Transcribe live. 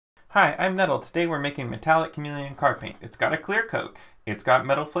Hi, I'm Metal. Today we're making metallic chameleon car paint. It's got a clear coat. It's got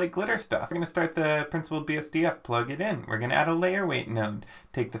metal flake glitter stuff. We're going to start the principled BSDF, plug it in. We're going to add a layer weight node,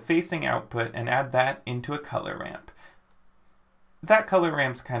 take the facing output and add that into a color ramp. That color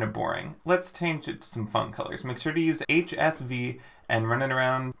ramp's kind of boring. Let's change it to some fun colors. Make sure to use HSV and run it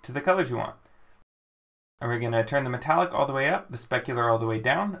around to the colors you want. And we're going to turn the metallic all the way up, the specular all the way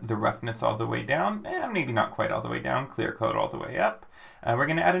down, the roughness all the way down, and maybe not quite all the way down, clear coat all the way up. We're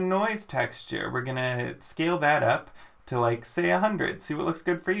going to add a noise texture. We're going to scale that up to like say 100. See what looks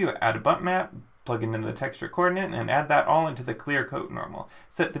good for you. Add a bump map, plug it into the texture coordinate, and add that all into the clear coat normal.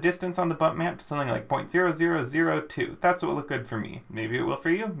 Set the distance on the bump map to something like 0.0002. That's what will look good for me. Maybe it will for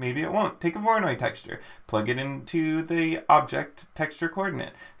you, maybe it won't. Take a Voronoi texture, plug it into the object texture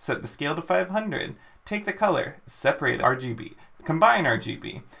coordinate. Set the scale to 500. Take the color, separate RGB, combine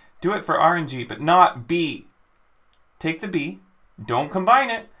RGB. Do it for R and G, but not B. Take the B, don't combine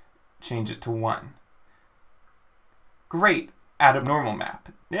it, change it to 1. Great, add a normal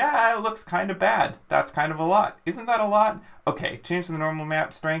map. Yeah, it looks kind of bad. That's kind of a lot. Isn't that a lot? Okay, change the normal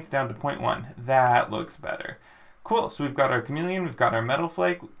map strength down to 0.1. That looks better. Cool, so we've got our chameleon, we've got our metal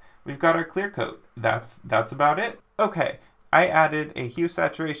flake, we've got our clear coat. That's about it. Okay. I added a hue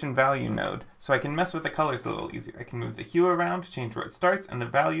saturation value node, so I can mess with the colors a little easier. I can move the hue around, change where it starts, and the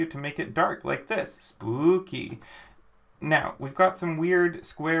value to make it dark, like this. Spooky. Now, we've got some weird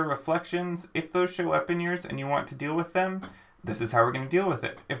square reflections. If those show up in yours and you want to deal with them, this is how we're going to deal with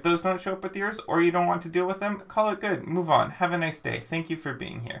it. If those don't show up with yours, or you don't want to deal with them, call it good. Move on. Have a nice day. Thank you for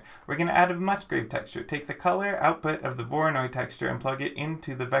being here. We're going to add a Musgrave texture. Take the color output of the Voronoi texture and plug it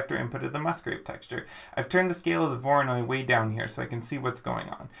into the vector input of the Musgrave texture. I've turned the scale of the Voronoi way down here so I can see what's going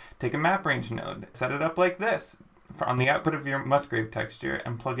on. Take a map range node. Set it up like this on the output of your Musgrave texture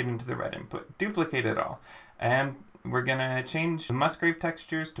and plug it into the red input. Duplicate it all. And we're going to change the Musgrave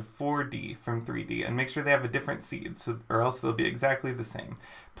textures to 4D from 3D and make sure they have a different seed, or else they'll be exactly the same.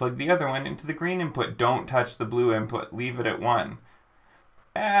 Plug the other one into the green input. Don't touch the blue input. Leave it at 1.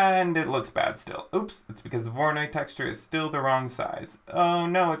 And it looks bad still. Oops, it's because the Voronoi texture is still the wrong size. Oh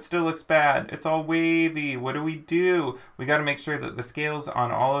no, it still looks bad. It's all wavy. What do? We got to make sure that the scales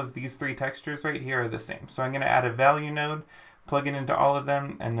on all of these 3 textures right here are the same. So I'm going to add a value node, plug it into all of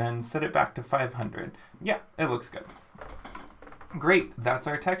them, and then set it back to 500. Yeah, it looks good. Great, that's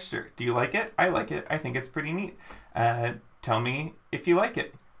our texture. Do you like it? I like it. I think it's pretty neat. Tell me if you like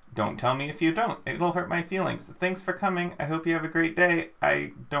it. Don't tell me if you don't. It'll hurt my feelings. Thanks for coming. I hope you have a great day.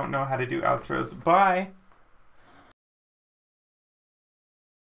 I don't know how to do outros. Bye!